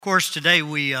Of course, today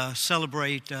we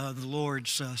celebrate the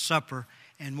Lord's Supper,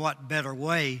 and what better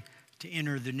way to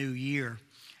enter the new year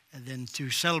than to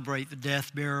celebrate the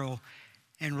death, burial,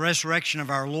 and resurrection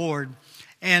of our Lord.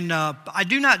 And I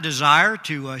do not desire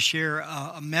to share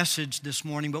a message this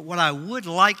morning, but what I would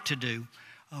like to do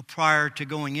prior to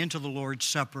going into the Lord's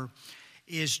Supper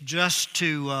is just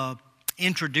to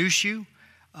introduce you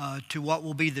to what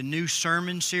will be the new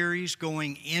sermon series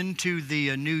going into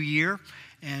the new year,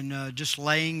 and just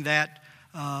laying that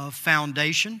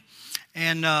foundation.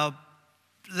 And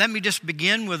let me just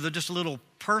begin with just a little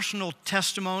personal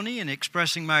testimony and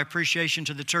expressing my appreciation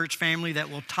to the church family that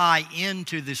will tie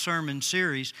into the sermon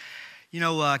series. You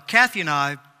know, Kathy and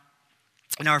I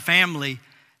and our family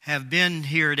have been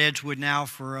here at Edgewood now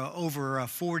for over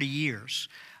 40 years.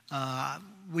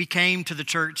 We came to the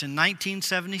church in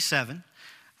 1977.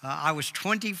 I was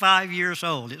 25 years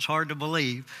old. It's hard to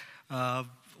believe.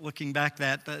 Looking back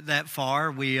that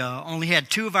far, we only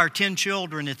had 2 of our 10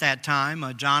 children at that time,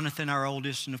 Jonathan, our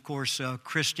oldest, and of course,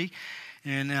 Christy.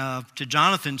 And to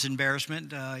Jonathan's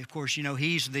embarrassment, of course, you know,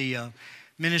 he's the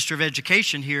minister of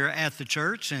education here at the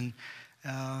church, and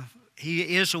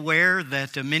he is aware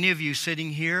that many of you sitting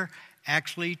here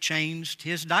actually changed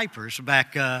his diapers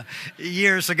back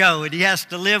years ago, and he has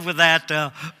to live with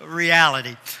that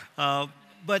reality.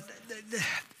 But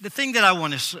the thing that I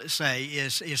want to say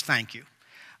is thank you.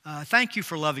 Thank you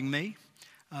for loving me.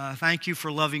 Thank you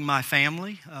for loving my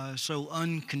family so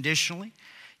unconditionally.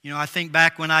 You know, I think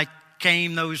back when I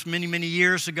came those many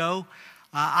years ago,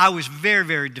 I was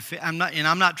very I'm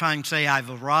not trying to say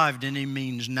I've arrived any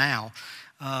means now,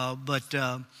 but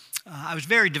I was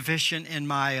very deficient in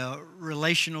my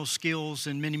relational skills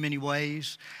in many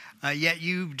ways. Yet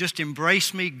you just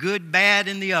embraced me, good, bad,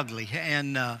 and the ugly,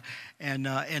 and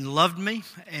loved me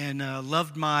and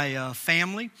loved my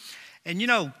family. And you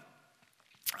know,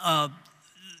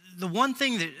 the one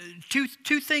thing that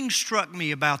two things struck me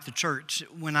about the church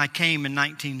when I came in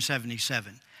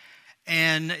 1977,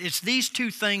 and it's these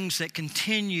 2 things that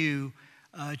continue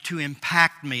to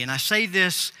impact me. And I say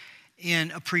this in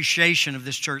appreciation of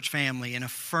this church family and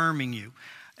affirming you.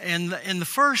 And the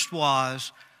first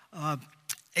was a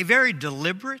very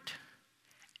deliberate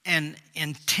and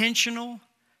intentional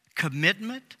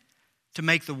commitment to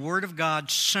make the Word of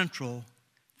God central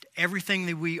everything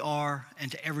that we are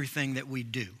and to everything that we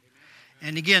do.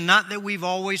 And again, not that we've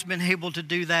always been able to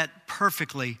do that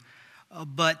perfectly,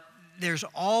 but there's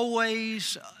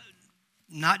always,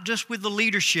 not just with the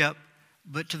leadership,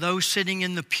 but to those sitting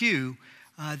in the pew,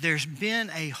 there's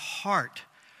been a heart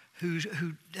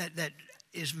that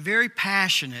is very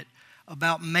passionate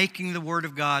about making the Word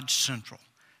of God central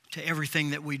to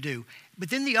everything that we do. But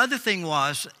then the other thing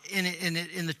was, and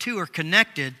the 2 are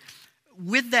connected,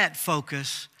 with that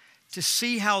focus, to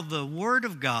see how the Word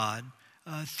of God,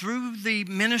 through the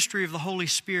ministry of the Holy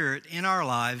Spirit in our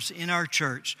lives, in our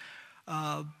church,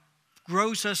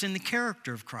 grows us in the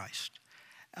character of Christ.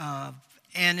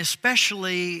 And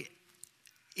especially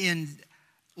in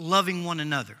loving one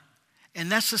another.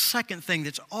 And that's the second thing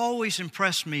that's always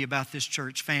impressed me about this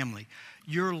church family,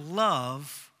 your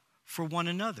love for one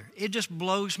another. It just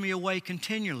blows me away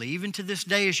continually. Even to this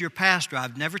day as your pastor,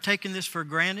 I've never taken this for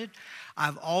granted.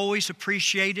 I've always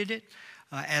appreciated it.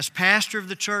 As pastor of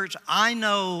the church, I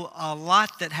know a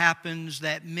lot that happens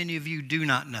that many of you do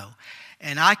not know.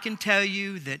 And I can tell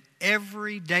you that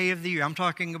every day of the year, I'm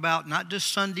talking about not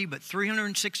just Sunday, but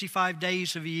 365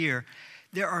 days of a year,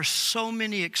 there are so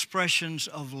many expressions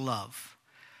of love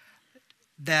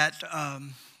that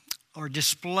are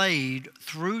displayed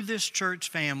through this church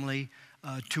family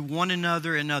to one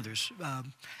another and others.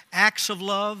 Acts of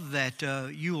love that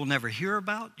you will never hear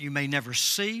about, you may never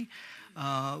see,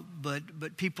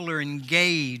 but people are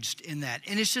engaged in that.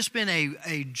 And it's just been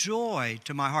a joy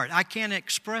to my heart. I can't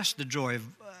express the joy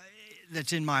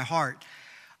that's in my heart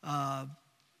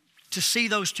to see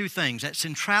those 2 things, that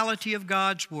centrality of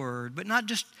God's Word, but not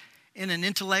just in an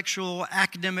intellectual,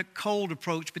 academic, cold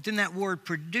approach, but then that Word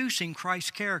producing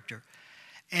Christ's character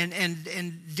and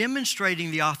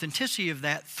demonstrating the authenticity of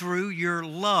that through your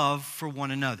love for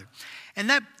one another. And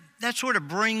that sort of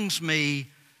brings me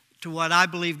to what I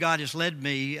believe God has led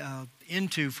me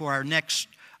into for our next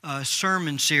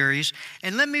sermon series.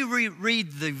 And let me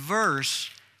read the verse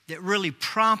that really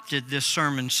prompted this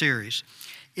sermon series.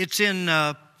 It's in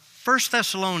 1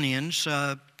 Thessalonians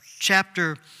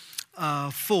chapter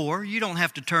 4. You don't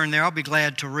have to turn there. I'll be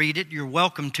glad to read it. You're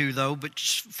welcome to, though. But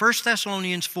 1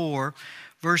 Thessalonians 4,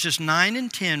 verses 9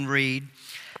 and 10 read,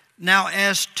 "Now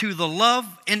as to the love,"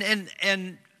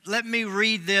 and let me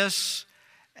read this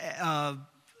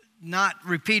not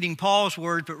repeating Paul's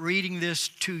words, but reading this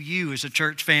to you as a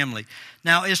church family.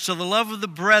 Now, as to the love of the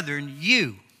brethren,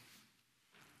 you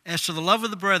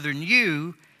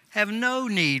have no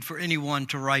need for anyone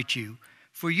to write you,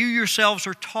 for you yourselves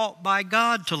are taught by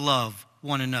God to love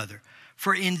one another.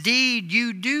 For indeed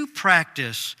you do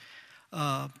practice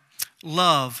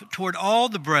love toward all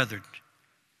the brethren.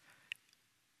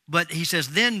 But he says,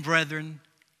 then, brethren,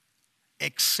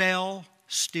 excel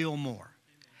still more.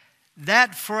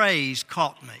 That phrase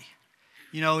caught me.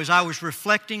 You know, as I was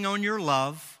reflecting on your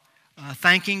love,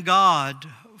 thanking God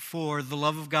for the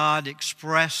love of God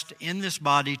expressed in this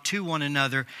body to one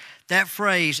another, that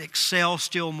phrase, excel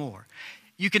still more.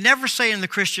 You can never say in the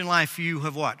Christian life you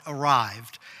have what?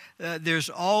 Arrived. There's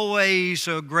always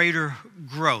a greater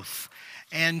growth.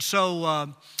 And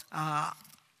so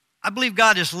I believe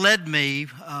God has led me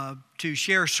to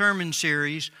share a sermon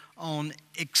series on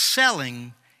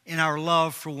excelling in our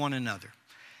love for one another.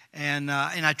 And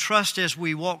I trust as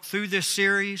we walk through this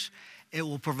series, it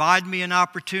will provide me an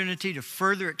opportunity to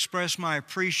further express my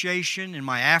appreciation and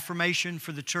my affirmation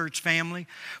for the church family,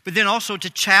 but then also to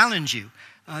challenge you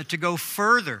to go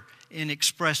further in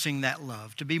expressing that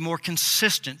love, to be more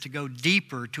consistent, to go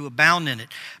deeper, to abound in it.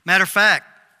 Matter of fact,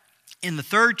 in the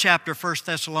 3rd chapter of 1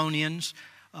 Thessalonians,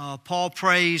 Paul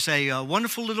prays a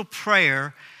wonderful little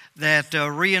prayer that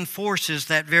reinforces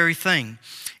that very thing.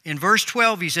 In verse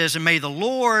 12, he says, and may the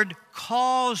Lord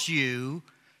cause you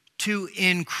to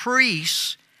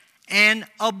increase and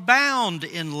abound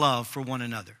in love for one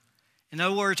another. In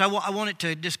other words, I want it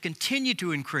to just continue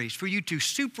to increase, for you to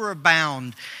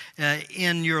superabound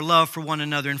in your love for one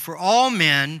another and for all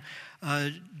men,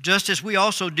 just as we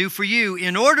also do for you,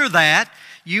 in order that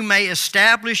you may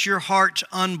establish your hearts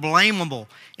unblameable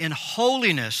in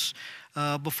holiness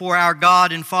before our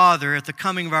God and Father at the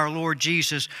coming of our Lord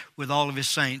Jesus with all of His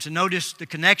saints. And notice the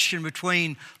connection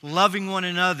between loving one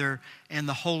another and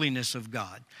the holiness of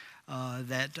God.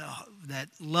 That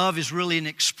love is really an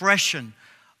expression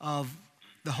of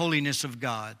the holiness of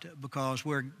God, because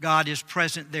where God is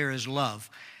present, there is love.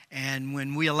 And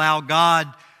when we allow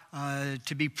God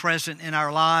to be present in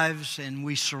our lives and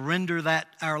we surrender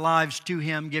our lives to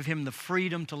Him, give Him the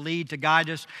freedom to lead, to guide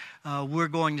us, we're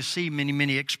going to see many,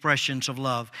 many expressions of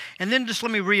love. And then just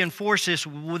let me reinforce this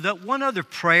with one other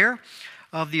prayer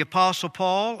of the Apostle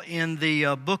Paul in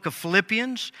the book of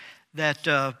Philippians that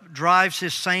drives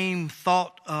his same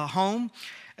thought home.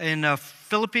 In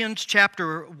Philippians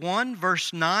chapter 1,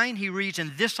 verse 9, he reads,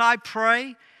 and this I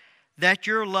pray, that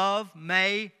your love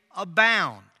may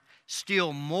abound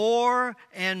still more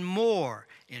and more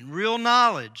in real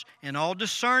knowledge and all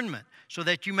discernment, so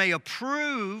that you may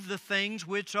approve the things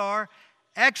which are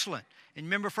excellent. And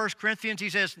remember 1 Corinthians,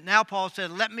 he says, now Paul said,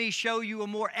 let me show you a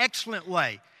more excellent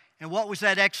way. And what was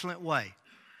that excellent way?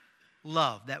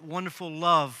 Love, that wonderful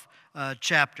love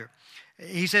chapter.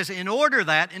 He says, in order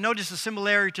that, and notice the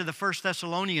similarity to the 1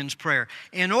 Thessalonians prayer,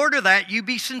 in order that you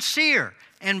be sincere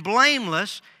and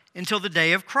blameless until the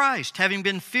day of Christ, having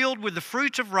been filled with the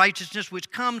fruits of righteousness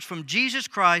which comes from Jesus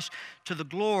Christ to the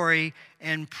glory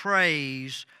and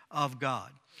praise of God.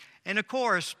 And of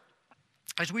course,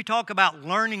 as we talk about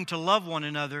learning to love one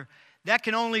another, that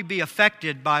can only be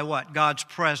affected by what? God's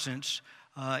presence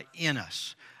in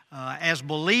us. As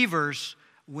believers,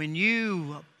 when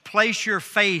you place your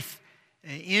faith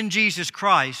in Jesus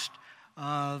Christ,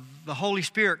 the Holy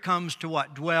Spirit comes to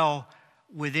what? Dwell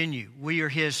within you. We are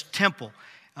His temple.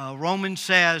 Romans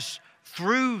says,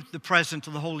 through the presence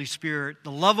of the Holy Spirit,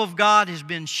 the love of God has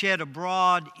been shed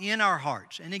abroad in our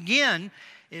hearts. And again,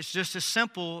 it's just as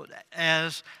simple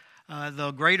as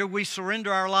the greater we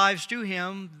surrender our lives to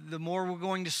Him, the more we're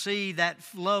going to see that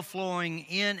love flowing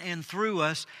in and through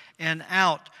us and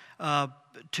out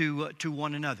to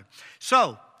one another.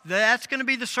 So, that's going to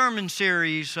be the sermon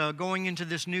series going into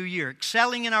this new year,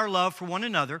 excelling in our love for one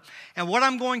another. And what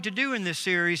I'm going to do in this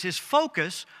series is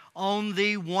focus on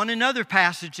the one another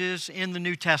passages in the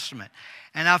New Testament.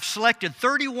 And I've selected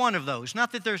 31 of those.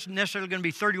 Not that there's necessarily going to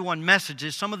be 31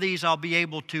 messages. Some of these I'll be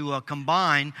able to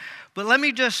combine. But let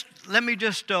me just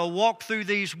walk through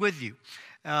these with you.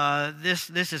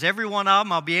 This is every one of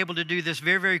them. I'll be able to do this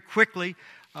very, very quickly.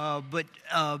 But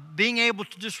being able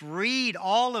to just read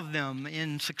all of them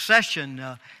in succession,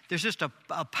 there's just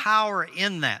a power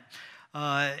in that.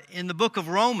 In the book of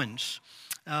Romans,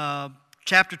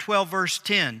 chapter 12, verse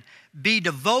 10, be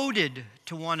devoted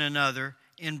to one another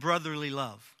in brotherly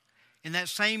love. In that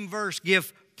same verse,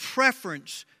 give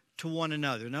preference to one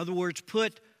another. In other words,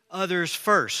 put others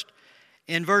first.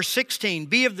 In verse 16,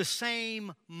 be of the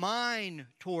same mind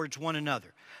towards one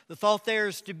another. The thought there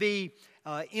is to be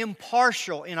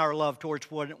impartial in our love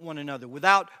towards one another,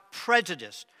 without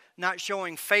prejudice, not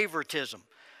showing favoritism.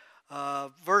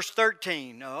 Verse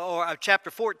 13, or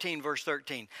chapter 14, verse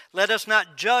 13. Let us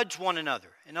not judge one another.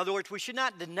 In other words, we should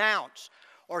not denounce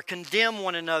or condemn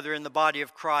one another in the body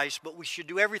of Christ, but we should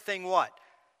do everything what?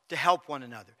 To help one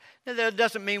another. Now, that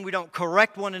doesn't mean we don't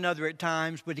correct one another at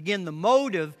times, but again, the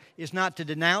motive is not to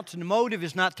denounce, and the motive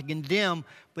is not to condemn,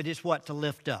 but it's what? To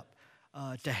lift up,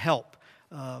 to help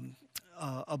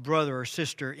a brother or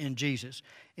sister in Jesus.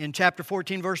 In chapter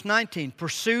 14, verse 19,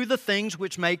 pursue the things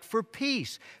which make for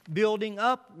peace, building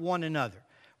up one another.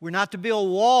 We're not to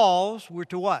build walls, we're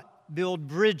to what? Build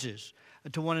bridges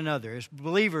to one another. As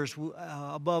believers,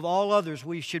 above all others,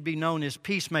 we should be known as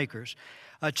peacemakers.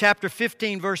 Chapter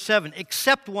 15, verse 7,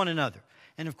 accept one another.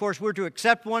 And of course, we're to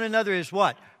accept one another as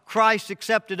what? Christ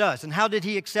accepted us. And how did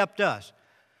He accept us?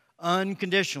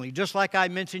 Unconditionally. Just like I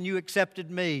mentioned, you accepted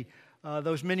me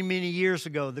those many, many years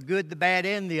ago, the good, the bad,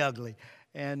 and the ugly,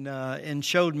 and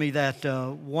showed me that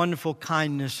wonderful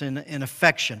kindness and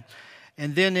affection.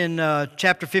 And then in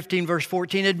chapter 15, verse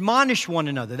 14, admonish one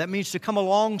another. That means to come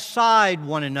alongside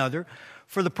one another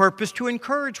for the purpose to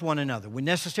encourage one another, when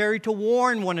necessary to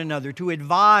warn one another, to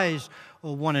advise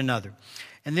one another.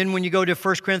 And then when you go to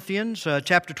 1 Corinthians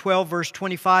chapter 12, verse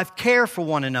 25, care for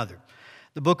one another.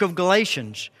 The book of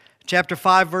Galatians, chapter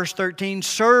 5, verse 13,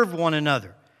 serve one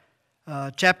another.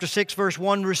 Chapter 6, verse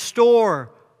 1,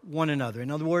 restore one another.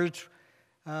 In other words,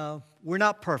 we're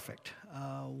not perfect.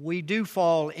 We do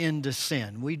fall into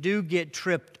sin. We do get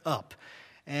tripped up.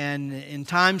 And in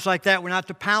times like that, we're not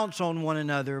to pounce on one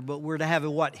another, but we're to have a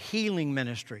what? Healing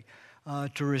ministry,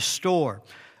 to restore.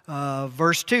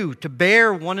 Verse 2, to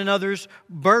bear one another's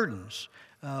burdens.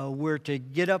 We're to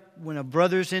get up when a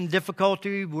brother's in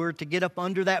difficulty. We're to get up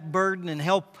under that burden and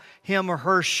help him or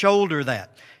her shoulder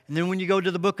that. And then when you go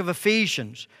to the book of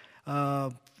Ephesians,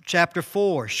 chapter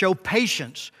 4, show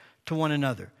patience to one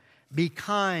another. Be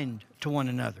kind to one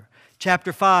another.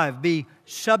 Chapter 5, be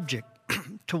subject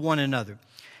to one another.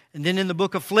 And then in the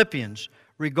book of Philippians,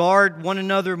 regard one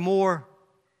another more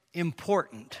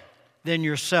important than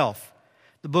yourself.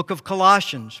 The book of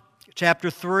Colossians, chapter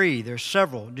 3, there's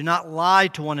several. Do not lie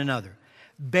to one another.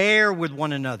 Bear with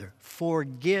one another.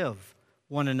 Forgive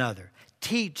one another.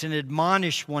 Teach and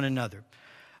admonish one another.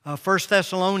 1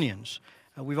 Thessalonians,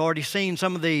 we've already seen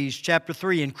some of these. Chapter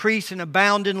 3, increase and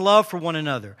abound in love for one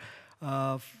another.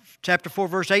 Chapter 4,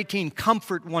 verse 18,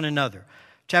 comfort one another.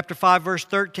 Chapter 5, verse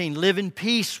 13, live in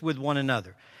peace with one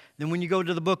another. Then when you go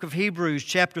to the book of Hebrews,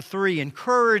 chapter 3,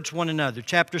 encourage one another.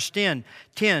 Chapter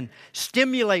 10,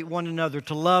 stimulate one another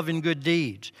to love and good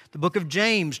deeds. The book of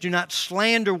James, do not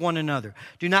slander one another.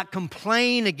 Do not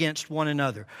complain against one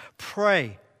another.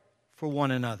 Pray for one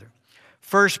another.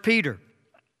 1 Peter,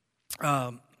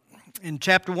 in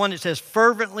chapter 1, it says,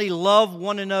 fervently love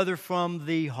one another from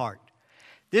the heart.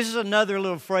 This is another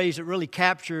little phrase that really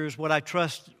captures what I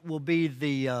trust will be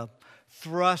the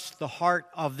thrust, the heart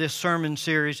of this sermon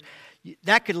series.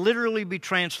 That could literally be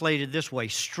translated this way: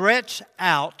 stretch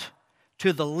out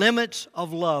to the limits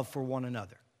of love for one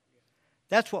another.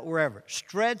 That's what we're ever.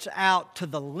 Stretch out to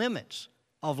the limits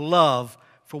of love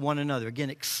for one another. Again,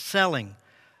 excelling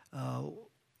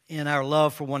in our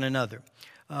love for one another.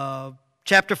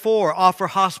 Chapter 4, offer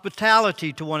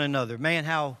hospitality to one another. Man,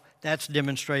 how that's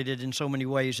demonstrated in so many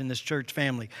ways in this church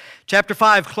family. Chapter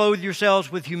 5, clothe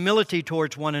yourselves with humility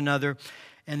towards one another.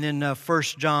 And then 1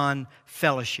 John,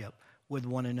 fellowship with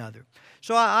one another.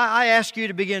 So I ask you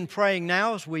to begin praying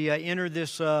now as we enter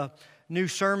this new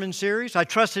sermon series. I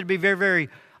trust it to be very, very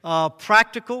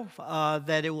practical,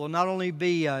 that it will not only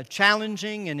be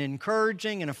challenging and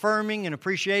encouraging and affirming and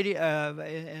appreciating,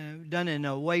 done in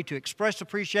a way to express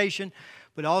appreciation,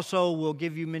 but also will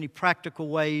give you many practical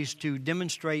ways to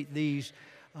demonstrate these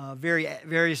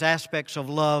various aspects of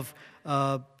love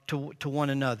to one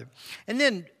another. And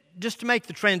then, just to make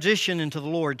the transition into the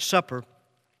Lord's Supper,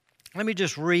 let me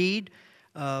just read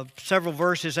several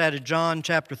verses out of John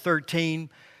chapter 13.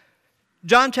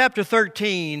 John chapter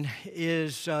 13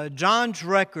 is John's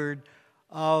record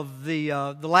of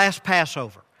the last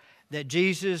Passover that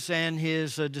Jesus and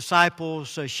His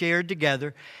disciples shared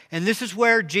together. And this is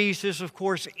where Jesus, of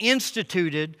course,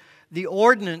 instituted the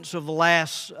ordinance of the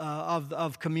last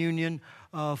of communion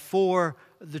for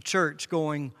the church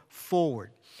going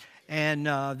forward. And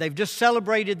they've just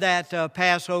celebrated that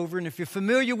Passover. And if you're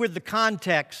familiar with the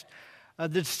context, the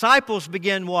disciples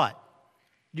begin what?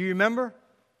 Do you remember?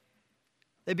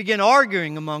 They begin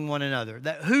arguing among one another.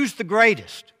 That who's the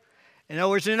greatest? In other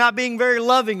words, they're not being very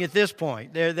loving at this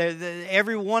point.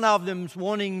 Every one of them's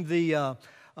wanting the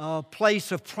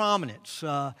place of prominence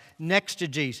next to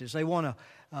Jesus. They want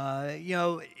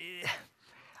to,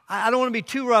 I don't want to be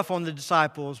too rough on the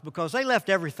disciples because they left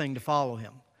everything to follow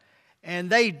him. And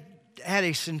they had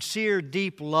a sincere,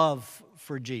 deep love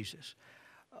for Jesus.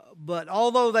 But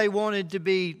although they wanted to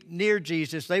be near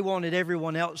Jesus, they wanted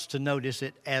everyone else to notice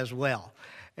it as well.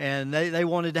 And they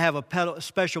wanted to have a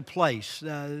special place.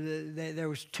 There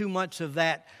was too much of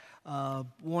that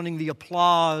wanting the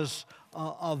applause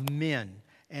of men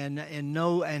and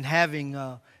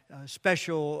having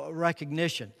special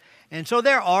recognition. And so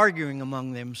they're arguing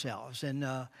among themselves. And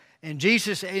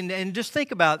Jesus, and just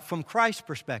think about it from Christ's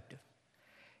perspective.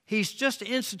 He's just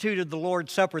instituted the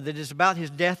Lord's Supper that is about his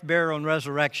death, burial, and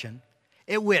resurrection.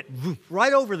 It went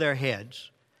right over their heads.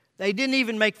 They didn't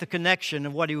even make the connection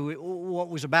of what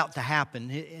was about to happen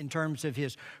in terms of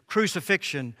his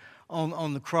crucifixion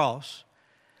on the cross.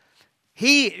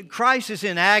 Christ is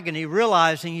in agony,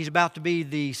 realizing he's about to be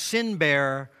the sin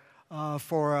bearer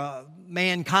for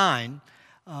mankind.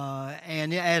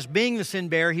 And as being the sin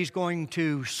bearer, he's going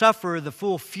to suffer the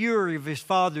full fury of his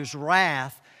Father's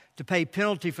wrath to pay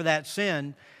penalty for that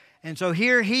sin. And so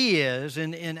here he is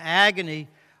in agony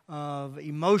of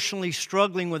emotionally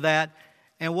struggling with that.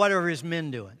 And what are his men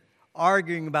doing?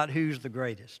 Arguing about who's the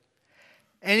greatest.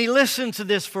 And he listens to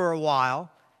this for a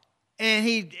while, and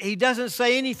he doesn't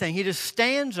say anything. He just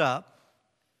stands up,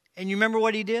 and you remember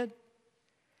what he did?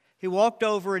 He walked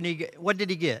over, and what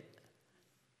did he get?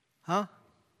 Huh?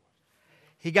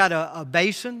 He got a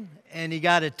basin, and he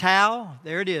got a towel.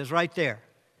 There it is, right there.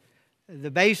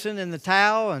 The basin and the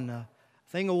towel and a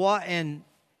thing of water, and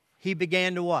he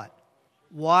began to what?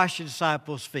 Wash the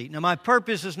disciples' feet. Now, my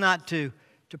purpose is not to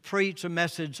preach a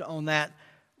message on that,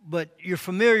 but you're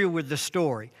familiar with the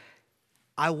story.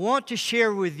 I want to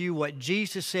share with you what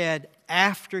Jesus said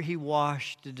after he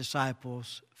washed the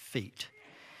disciples' feet.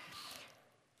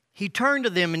 He turned to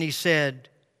them and he said,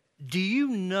 "Do you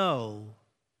know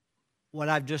what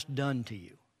I've just done to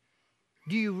you?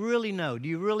 Do you really know? Do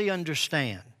you really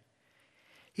understand?"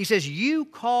 He says, "You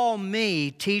call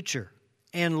me teacher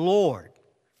and Lord,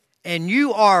 and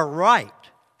you are right,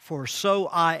 for so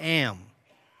I am.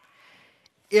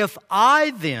 If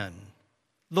I then,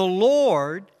 the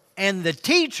Lord and the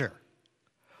teacher,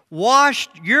 washed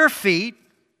your feet,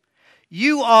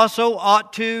 you also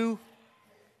ought to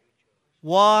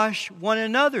wash one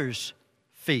another's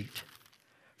feet.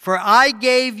 For I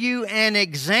gave you an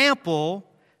example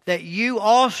that you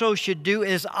also should do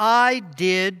as I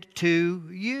did to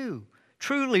you.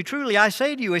 Truly, truly, I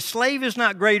say to you, a slave is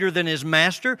not greater than his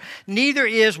master, neither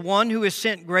is one who is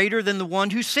sent greater than the one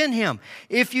who sent him.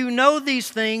 If you know these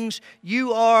things,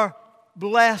 you are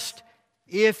blessed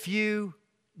if you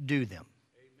do them."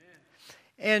 Amen.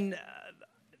 And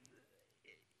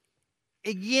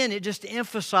again, it just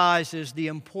emphasizes the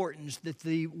importance that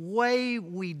the way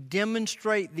we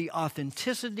demonstrate the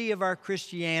authenticity of our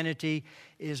Christianity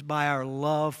is by our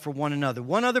love for one another.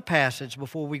 One other passage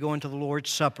before we go into the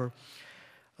Lord's Supper.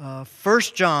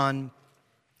 1 John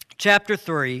chapter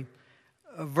 3,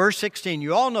 verse 16.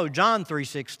 You all know John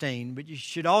 3:16, but you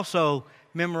should also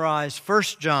memorize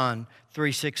 1 John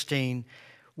 3:16,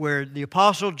 where the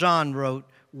Apostle John wrote,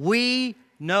 "We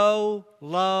know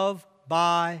love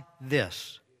by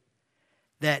this,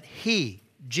 that He,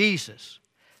 Jesus,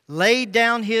 laid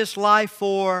down His life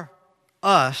for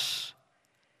us,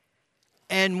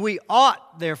 and we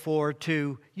ought, therefore,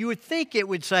 to," you would think it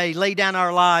would say, lay down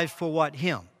our lives for what?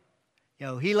 Him. You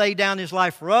know, He laid down His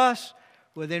life for us,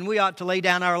 well, then we ought to lay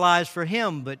down our lives for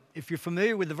Him. But if you're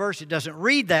familiar with the verse, it doesn't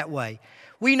read that way.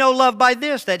 We know love by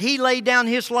this, that He laid down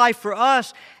His life for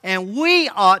us, and we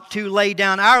ought to lay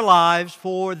down our lives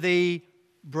for the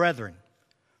brethren,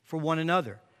 for one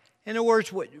another. In other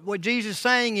words, what Jesus is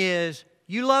saying is,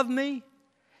 you love me?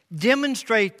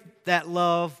 Demonstrate that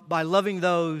love by loving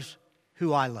those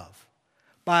who I love,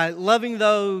 by loving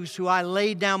those who I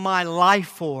laid down my life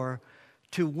for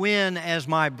to win as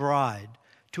my bride,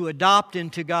 to adopt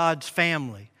into God's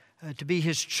family, to be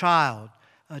His child,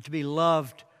 to be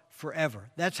loved forever.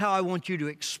 That's how I want you to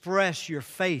express your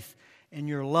faith and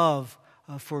your love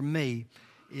for me,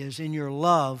 is in your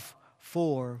love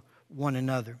for one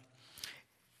another.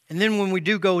 And then when we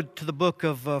do go to the book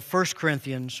of 1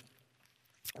 Corinthians,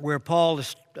 where Paul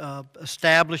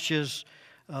establishes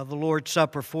the Lord's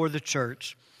Supper for the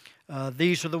church,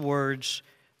 these are the words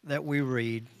that we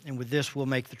read, and with this we'll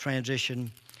make the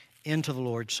transition into the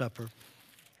Lord's Supper.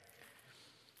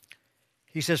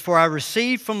 He says, "For I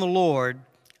received from the Lord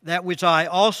that which I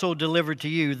also delivered to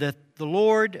you, that the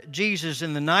Lord Jesus,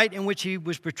 in the night in which He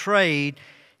was betrayed,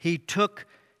 He took,"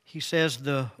 he says,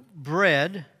 "the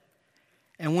bread,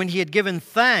 and when He had given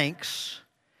thanks,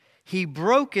 He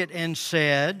broke it and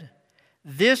said,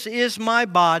 This is my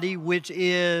body, which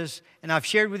is, and I've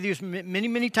shared with you many,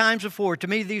 many times before, to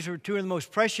me these are two of the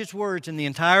most precious words in the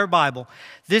entire Bible.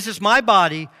 This is my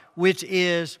body, which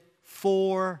is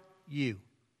for you.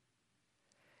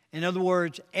 In other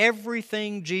words,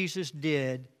 everything Jesus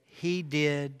did, He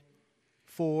did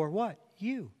for what?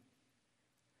 You.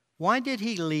 Why did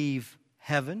He leave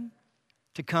heaven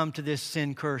to come to this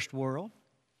sin-cursed world?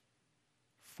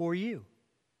 For you.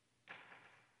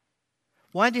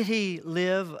 Why did He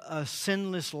live a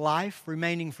sinless life,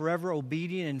 remaining forever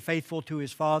obedient and faithful to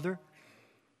His Father?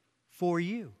 For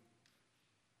you.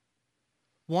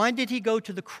 Why did He go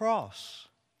to the cross?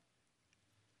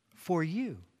 For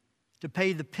you, to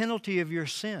pay the penalty of your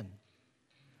sin.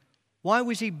 Why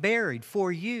was He buried?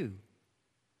 For you,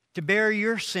 to bear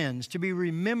your sins, to be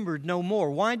remembered no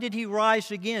more. Why did He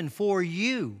rise again? For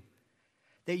you,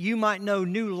 that you might know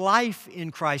new life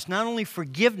in Christ, not only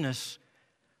forgiveness,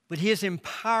 but His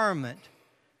empowerment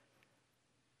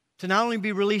to not only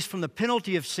be released from the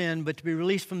penalty of sin, but to be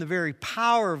released from the very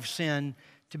power of sin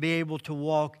to be able to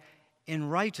walk in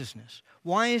righteousness.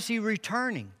 Why is He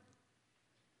returning?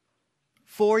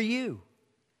 For you.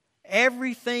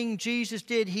 Everything Jesus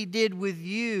did, He did with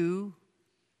you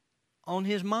on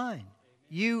His mind.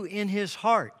 You in His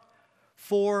heart.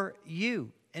 For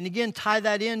you. And again, tie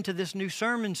that into this new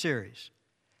sermon series.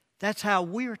 That's how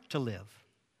we're to live.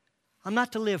 I'm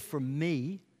not to live for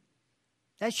me.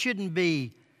 That shouldn't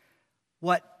be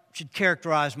what should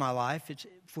characterize my life. It's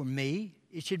for me.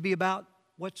 It should be about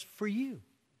what's for you.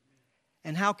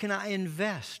 And how can I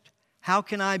invest? How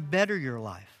can I better your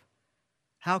life?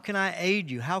 How can I aid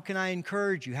you? How can I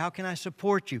encourage you? How can I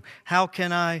support you? How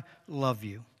can I love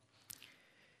you?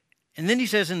 And then He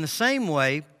says, in the same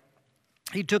way,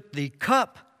 He took the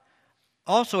cup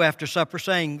also after supper,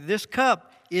 saying, this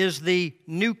cup is the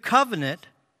new covenant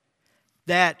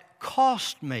that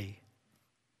cost me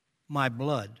my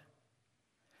blood.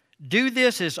 Do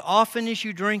this as often as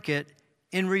you drink it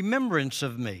in remembrance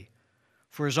of me.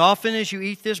 For as often as you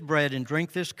eat this bread and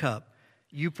drink this cup,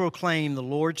 you proclaim the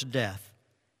Lord's death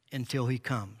until He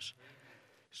comes.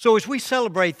 So as we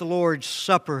celebrate the Lord's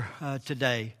Supper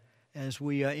today, as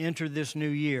we enter this new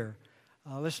year,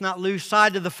 let's not lose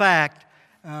sight of the fact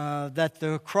that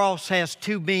the cross has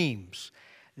two beams.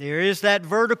 There is that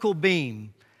vertical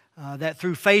beam that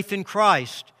through faith in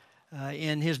Christ,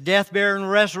 in His death, burial,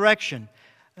 and resurrection,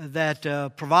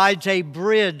 that provides a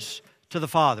bridge to the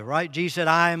Father, right? Jesus said,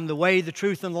 I am the way, the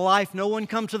truth, and the life. No one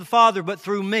comes to the Father but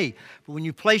through me. But when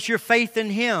you place your faith in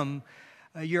Him,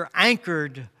 you're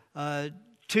anchored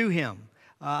to Him.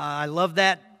 I love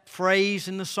that phrase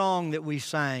in the song that we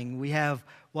sang. We have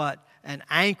what? An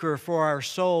anchor for our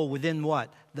soul within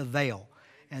what? The veil.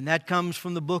 And that comes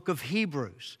from the book of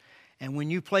Hebrews. And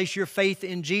when you place your faith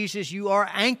in Jesus, you are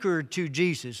anchored to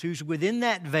Jesus, who's within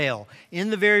that veil, in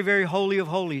the very, very holy of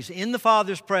holies, in the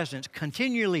Father's presence,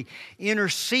 continually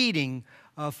interceding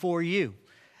for you.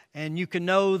 And you can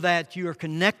know that you are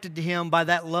connected to Him by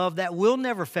that love that will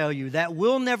never fail you, that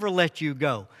will never let you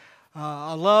go.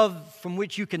 A love from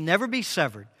which you can never be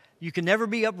severed. You can never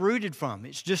be uprooted from.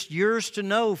 It's just yours to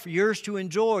know, yours to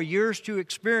enjoy, yours to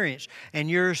experience, and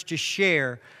yours to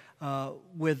share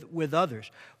with others.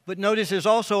 But notice there's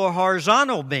also a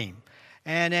horizontal beam.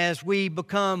 And as we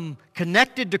become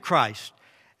connected to Christ,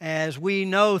 as we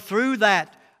know through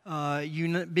that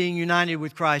being united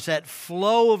with Christ, that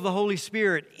flow of the Holy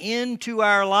Spirit into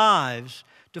our lives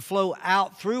to flow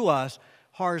out through us,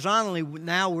 horizontally,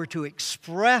 now we're to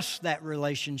express that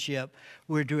relationship.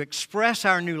 We're to express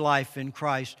our new life in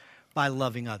Christ by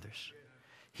loving others.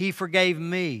 He forgave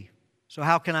me, so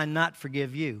how can I not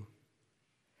forgive you?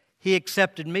 He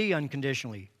accepted me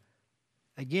unconditionally.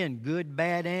 Again, good,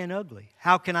 bad, and ugly.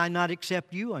 How can I not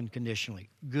accept you unconditionally?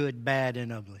 Good, bad,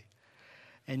 and ugly.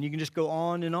 And you can just go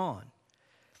on and on.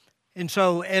 And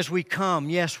so as we come,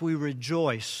 yes, we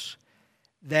rejoice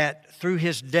that through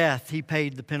His death, He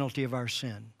paid the penalty of our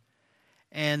sin.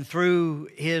 And through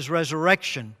His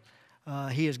resurrection,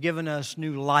 He has given us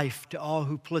new life to all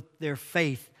who put their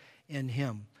faith in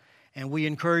Him. And we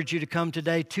encourage you to come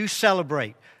today to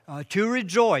celebrate, to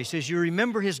rejoice as you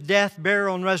remember His death,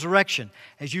 burial, and resurrection,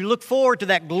 as you look forward to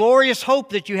that glorious hope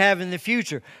that you have in the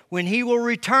future when He will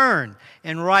return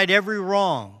and right every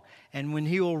wrong, and when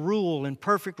He will rule in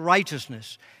perfect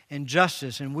righteousness and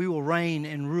justice, and we will reign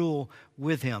and rule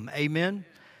with Him. Amen?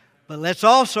 But let's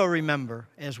also remember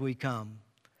as we come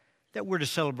that we're to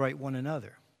celebrate one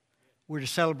another. We're to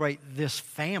celebrate this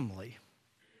family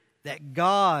that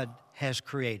God has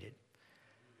created.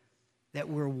 That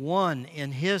we're one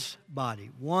in His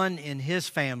body, one in His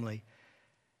family,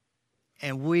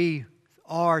 and we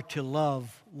are to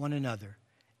love one another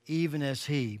even as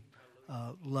He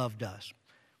loved us.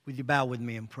 Would you bow with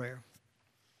me in prayer?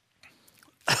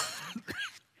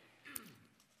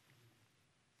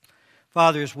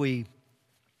 Father, as we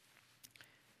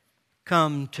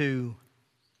come to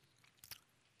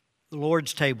the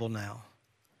Lord's table now,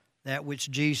 that which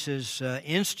Jesus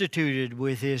instituted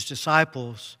with His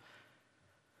disciples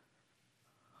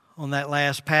on that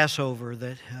last Passover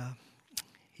that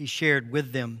He shared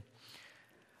with them.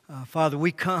 Father,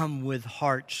 we come with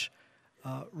hearts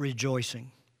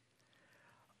rejoicing.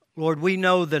 Lord, we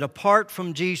know that apart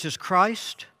from Jesus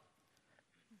Christ,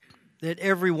 that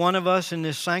every one of us in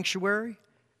this sanctuary,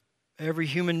 every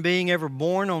human being ever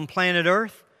born on planet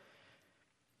Earth,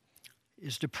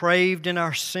 is depraved in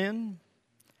our sin,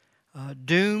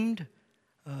 doomed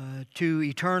to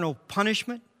eternal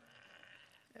punishment,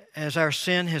 as our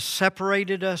sin has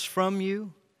separated us from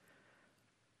You.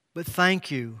 But thank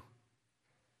You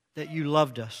that You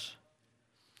loved us.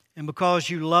 And because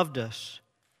You loved us,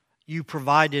 You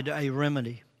provided a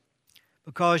remedy.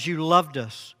 Because You loved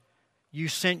us, You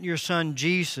sent Your Son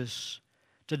Jesus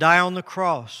to die on the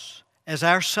cross as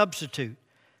our substitute,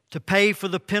 to pay for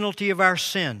the penalty of our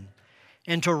sin,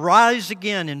 and to rise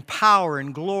again in power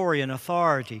and glory and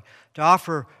authority, to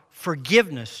offer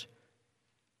forgiveness,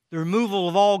 the removal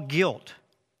of all guilt,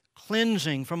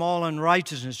 cleansing from all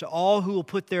unrighteousness to all who will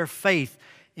put their faith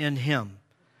in Him.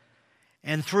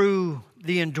 And through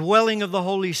the indwelling of the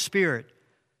Holy Spirit,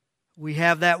 we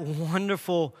have that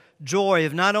wonderful joy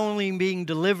of not only being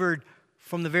delivered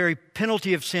from the very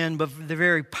penalty of sin, but the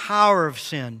very power of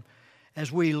sin,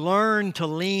 as we learn to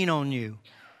lean on You,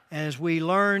 as we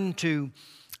learn to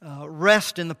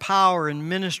rest in the power and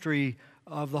ministry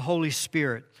of the Holy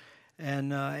Spirit.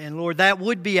 And Lord, that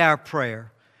would be our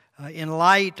prayer. In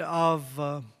light of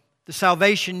the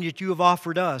salvation that You have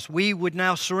offered us, we would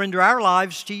now surrender our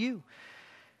lives to You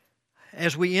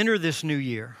as we enter this new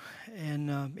year.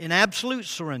 And in absolute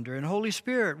surrender. And Holy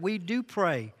Spirit, we do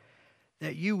pray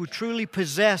that You would truly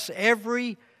possess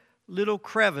every little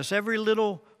crevice, every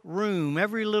little room,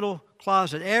 every little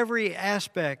closet, every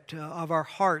aspect of our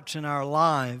hearts and our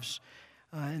lives,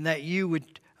 and that You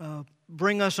would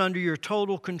bring us under Your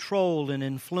total control and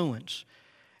influence,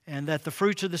 and that the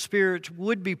fruits of the Spirit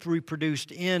would be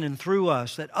reproduced in and through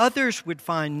us, that others would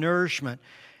find nourishment,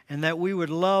 and that we would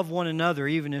love one another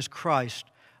even as Christ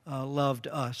loved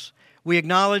us. We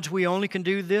acknowledge we only can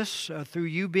do this through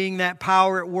You being that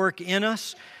power at work in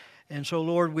us. And so,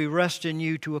 Lord, we rest in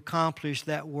You to accomplish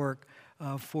that work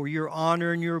for Your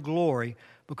honor and Your glory.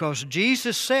 Because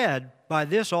Jesus said, by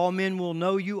this all men will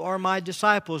know You are My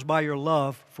disciples, by your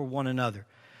love for one another.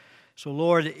 So,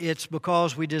 Lord, it's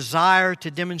because we desire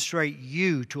to demonstrate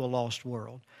You to a lost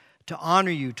world, to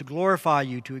honor You, to glorify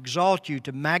You, to exalt You,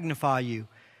 to magnify You,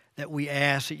 that we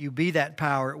ask that You be that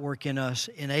power at work in us,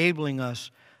 enabling us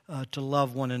to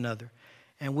love one another.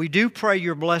 And we do pray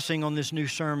Your blessing on this new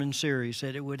sermon series,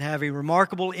 that it would have a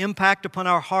remarkable impact upon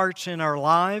our hearts and our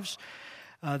lives,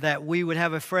 that we would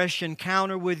have a fresh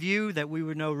encounter with You, that we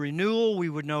would know renewal, we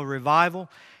would know revival,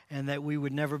 and that we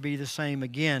would never be the same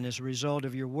again as a result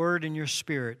of Your Word and Your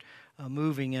Spirit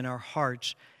moving in our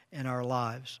hearts and our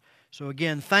lives. So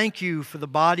again, thank You for the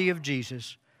body of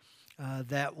Jesus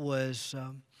that was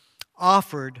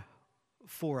offered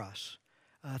for us.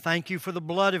 Thank You for the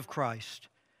blood of Christ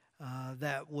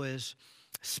that was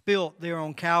spilt there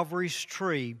on Calvary's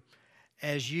tree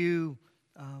as You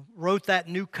wrote that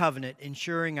new covenant,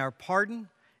 ensuring our pardon,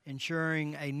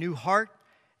 ensuring a new heart,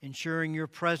 ensuring Your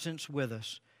presence with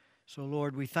us. So,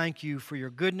 Lord, we thank You for Your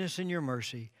goodness and Your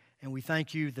mercy, and we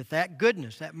thank You that that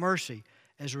goodness, that mercy,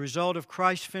 as a result of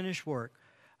Christ's finished work,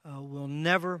 will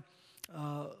never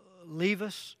leave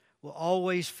us, will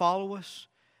always follow us.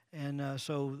 And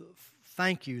so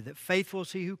thank You that faithful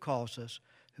is He who calls us,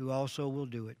 who also will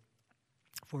do it.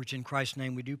 For it's in Christ's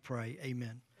name we do pray.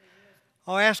 Amen.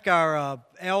 I'll ask our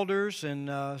elders and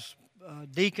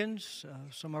deacons,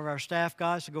 some of our staff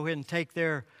guys, to go ahead and take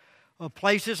their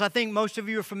places. I think most of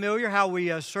you are familiar how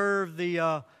we serve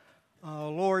the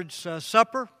Lord's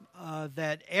Supper,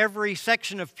 that every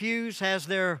section of pews has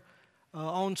their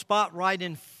own spot right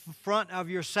in front of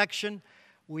your section.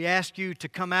 We ask you to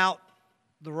come out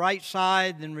the right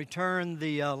side, then return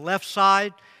the left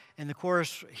side. And of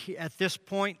course, at this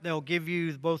point, they'll give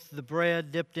you both the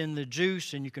bread dipped in the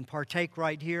juice, and you can partake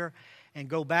right here and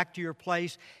go back to your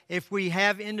place. If we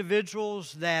have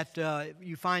individuals that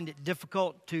you find it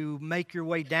difficult to make your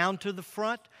way down to the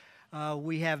front,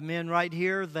 we have men right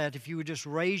here that if you would just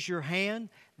raise your hand,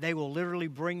 they will literally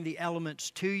bring the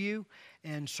elements to you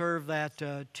and serve that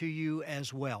to you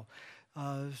as well.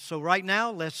 So right now,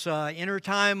 let's enter a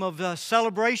time of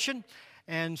celebration.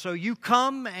 And so you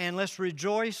come and let's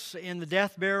rejoice in the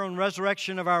death, burial, and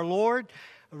resurrection of our Lord.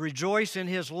 Rejoice in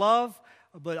His love,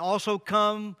 but also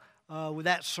come with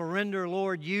that surrender,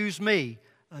 Lord, use me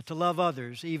to love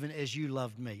others even as you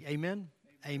loved me. Amen?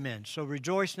 Amen. So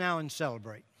rejoice now and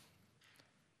celebrate.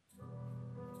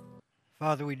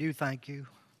 Father, we do thank you.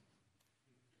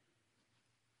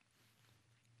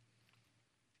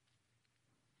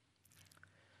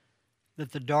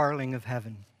 That the darling of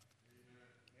heaven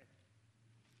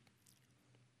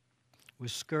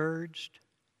was scourged,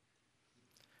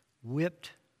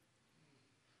 whipped,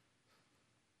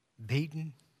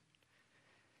 beaten,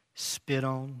 spit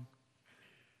on,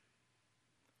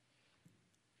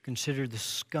 considered the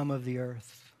scum of the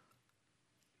earth,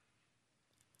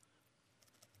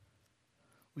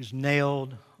 was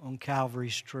nailed on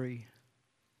Calvary's tree,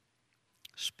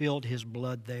 spilled His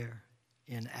blood there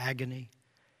in agony,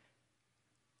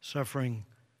 suffering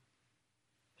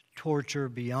torture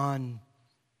beyond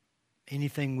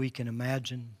anything we can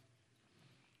imagine.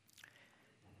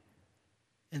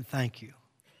 And thank you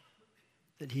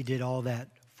that He did all that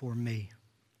for me,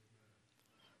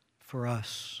 for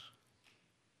us.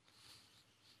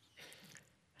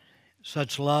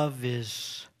 Such love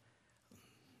is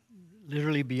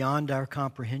literally beyond our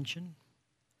comprehension.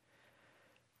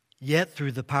 Yet,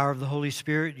 through the power of the Holy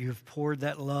Spirit, you have poured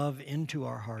that love into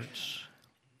our hearts.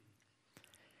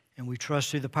 And we trust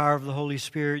through the power of the Holy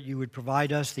Spirit, you would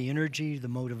provide us the energy, the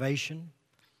motivation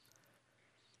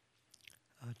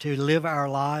to live our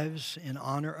lives in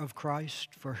honor of Christ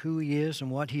for who He is and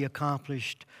what He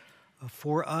accomplished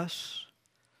for us.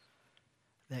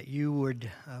 That you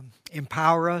would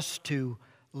empower us to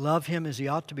love Him as He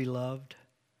ought to be loved,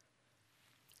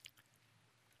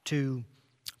 to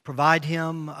provide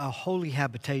Him a holy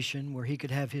habitation where He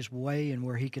could have His way and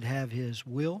where He could have His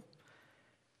will.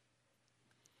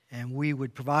 And we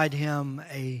would provide Him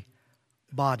a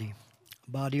body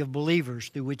of believers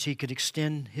through which He could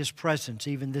extend His presence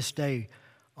even this day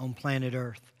on planet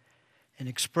Earth and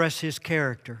express His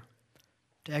character,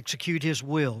 to execute His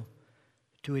will,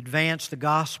 to advance the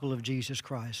gospel of Jesus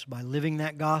Christ by living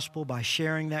that gospel, by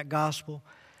sharing that gospel,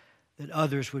 that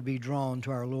others would be drawn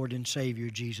to our Lord and Savior,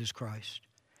 Jesus Christ.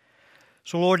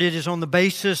 So, Lord, it is on the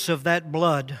basis of that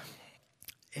blood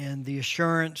and the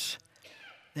assurance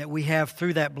that we have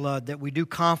through that blood that we do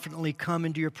confidently come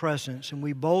into your presence, and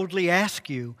we boldly ask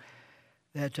you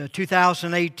that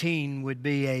 2018 would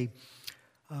be a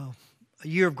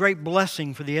year of great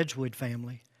blessing for the Edgewood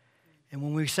family. And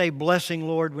when we say blessing,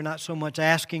 Lord, we're not so much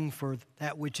asking for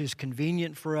that which is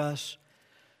convenient for us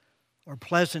or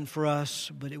pleasant for us,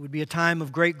 but it would be a time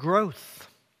of great growth.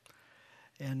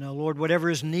 And Lord, whatever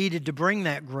is needed to bring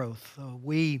that growth,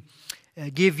 we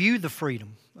give you the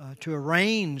freedom to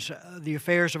arrange the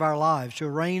affairs of our lives, to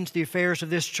arrange the affairs of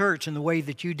this church in the way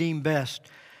that you deem best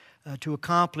to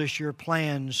accomplish your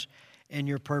plans and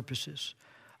your purposes.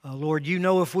 Lord, you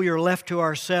know if we are left to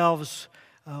ourselves,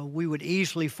 we would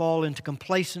easily fall into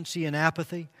complacency and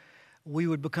apathy. We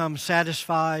would become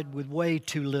satisfied with way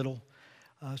too little.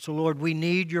 So, Lord, we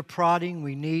need your prodding,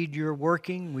 we need your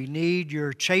working, we need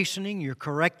your chastening, your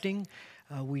correcting,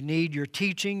 we need your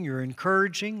teaching, your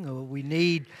encouraging, we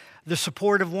need the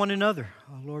support of one another.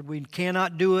 Lord, we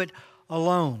cannot do it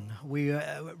alone. We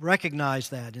recognize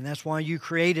that, and that's why you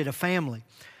created a family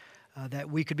that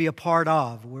we could be a part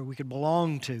of, where we could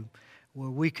belong to, where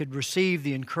we could receive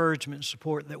the encouragement and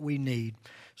support that we need.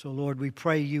 So, Lord, we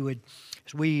pray you would,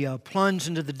 as we plunge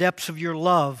into the depths of your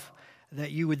love,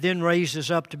 that you would then raise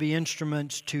us up to be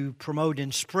instruments to promote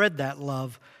and spread that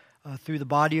love through the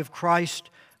body of Christ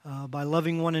by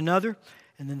loving one another,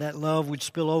 and then that love would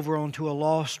spill over onto a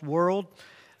lost world,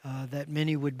 that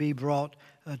many would be brought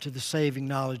to the saving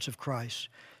knowledge of Christ.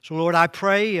 So, Lord, I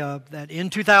pray that in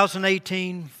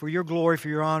 2018, for your glory, for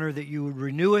your honor, that you would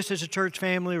renew us as a church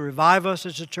family, revive us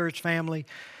as a church family,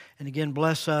 and again,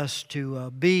 bless us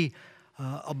to be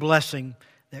a blessing,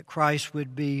 that Christ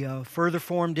would be further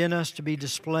formed in us, to be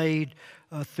displayed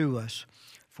through us.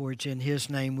 For it's in His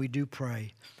name we do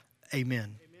pray.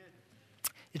 Amen.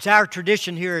 It's our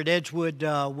tradition here at Edgewood,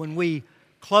 when we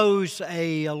close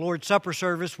a Lord's Supper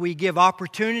service, we give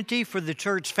opportunity for the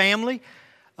church family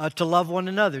to love one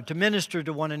another, to minister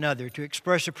to one another, to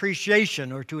express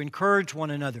appreciation, or to encourage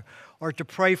one another, or to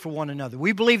pray for one another.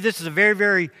 We believe this is a very,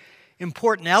 very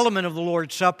important element of the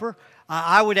Lord's Supper.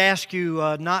 I would ask you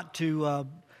not to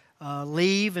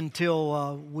leave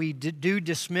until we do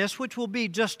dismiss, which will be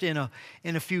just in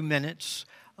a few minutes.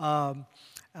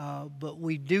 But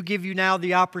we do give you now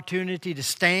the opportunity to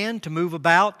stand, to move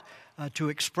about, to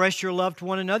express your love to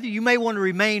one another. You may want to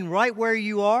remain right where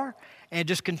you are and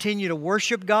just continue to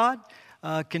worship God.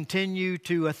 continue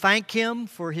to thank Him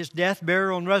for His death,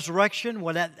 burial, and resurrection,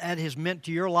 what that has meant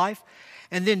to your life.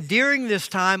 And then during this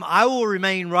time, I will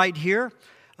remain right here.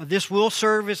 This will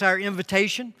serve as our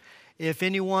invitation. If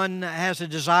anyone has a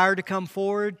desire to come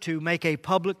forward to make a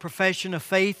public profession of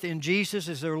faith in Jesus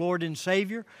as their Lord and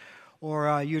Savior,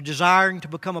 or you're desiring to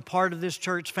become a part of this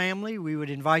church family, we would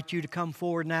invite you to come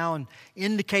forward now and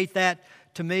indicate that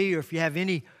to me. Or if you have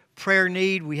any prayer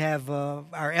need, we have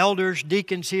our elders,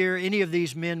 deacons here. Any of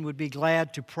these men would be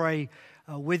glad to pray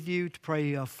with you, to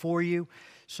pray for you.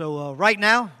 So right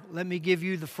now, let me give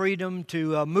you the freedom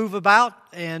to move about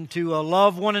and to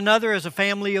love one another as a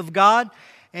family of God.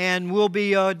 And we'll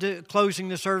be closing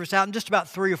the service out in just about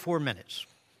 3 or 4 minutes.